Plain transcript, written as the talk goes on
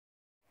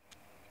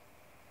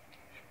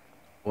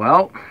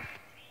Well,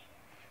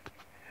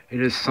 it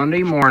is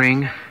Sunday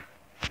morning,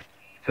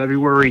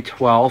 February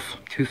 12th,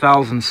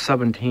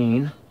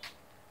 2017,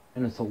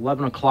 and it's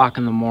 11 o'clock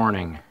in the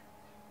morning.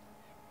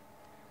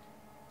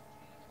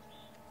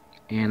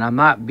 And I'm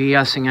not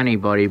BSing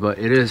anybody, but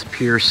it is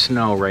pure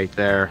snow right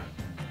there.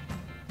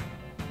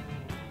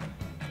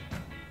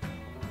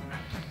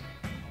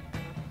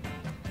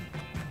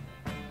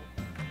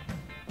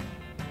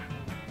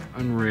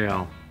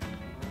 Unreal.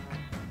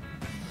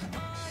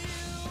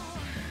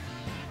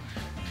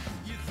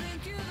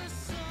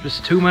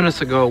 Just 2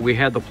 minutes ago, we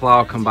had the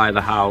plow come by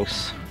the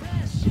house.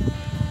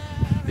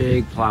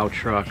 Big plow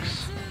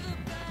trucks.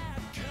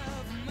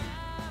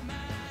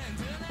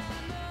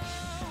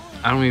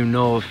 I don't even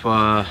know if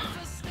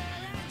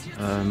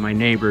my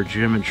neighbor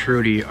Jim and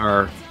Trudy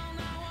are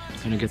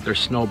gonna get their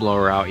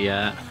snowblower out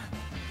yet.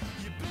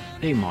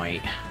 They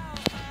might.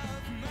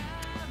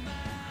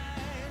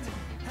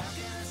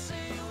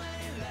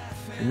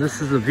 And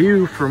this is the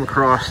view from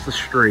across the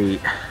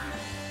street.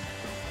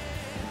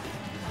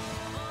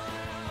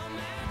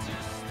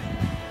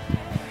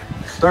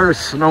 It started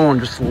snowing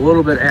just a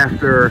little bit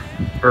after,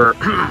 or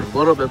a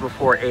little bit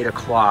before 8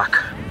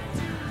 o'clock.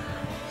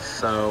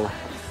 So,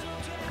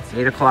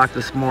 8 o'clock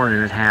this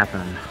morning it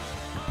happened.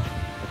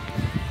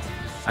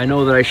 I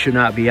know that I should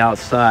not be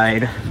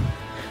outside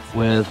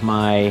with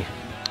my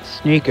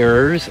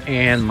sneakers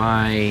and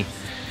my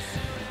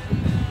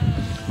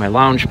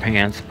lounge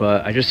pants,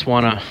 but I just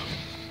want to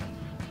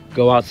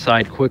go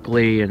outside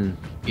quickly and,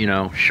 you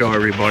know, show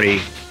everybody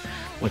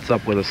what's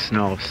up with the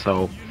snow.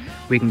 So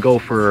we can go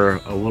for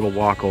a little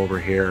walk over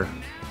here.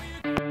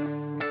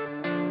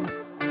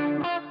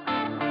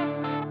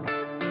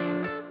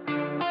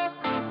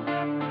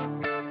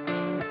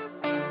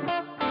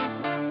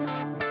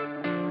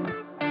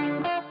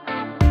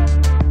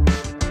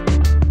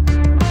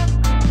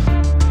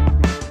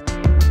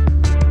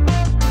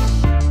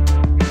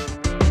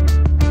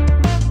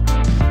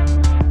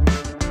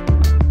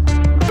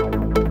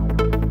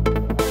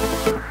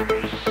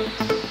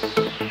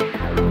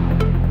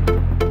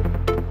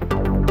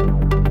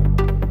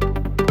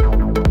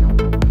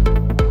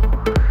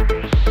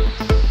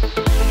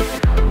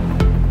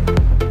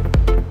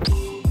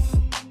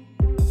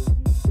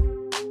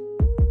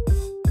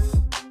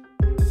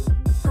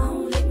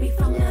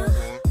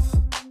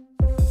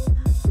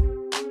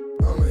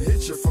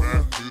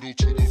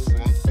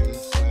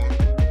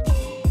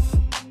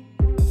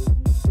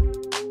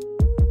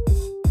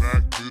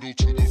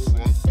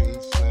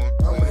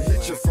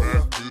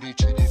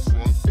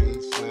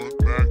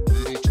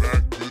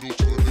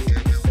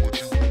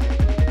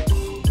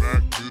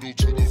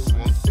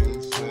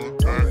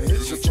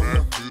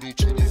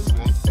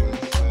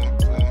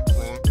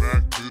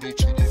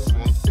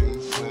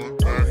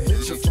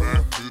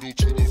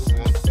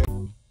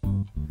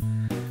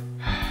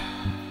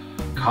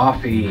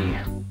 Coffee.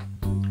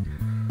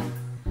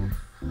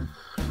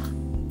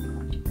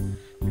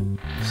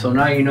 So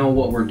now you know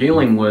what we're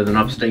dealing with in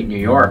upstate New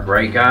York,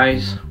 right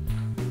guys?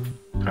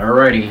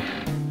 Alrighty.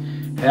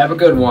 Have a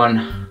good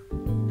one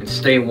and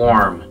stay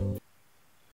warm.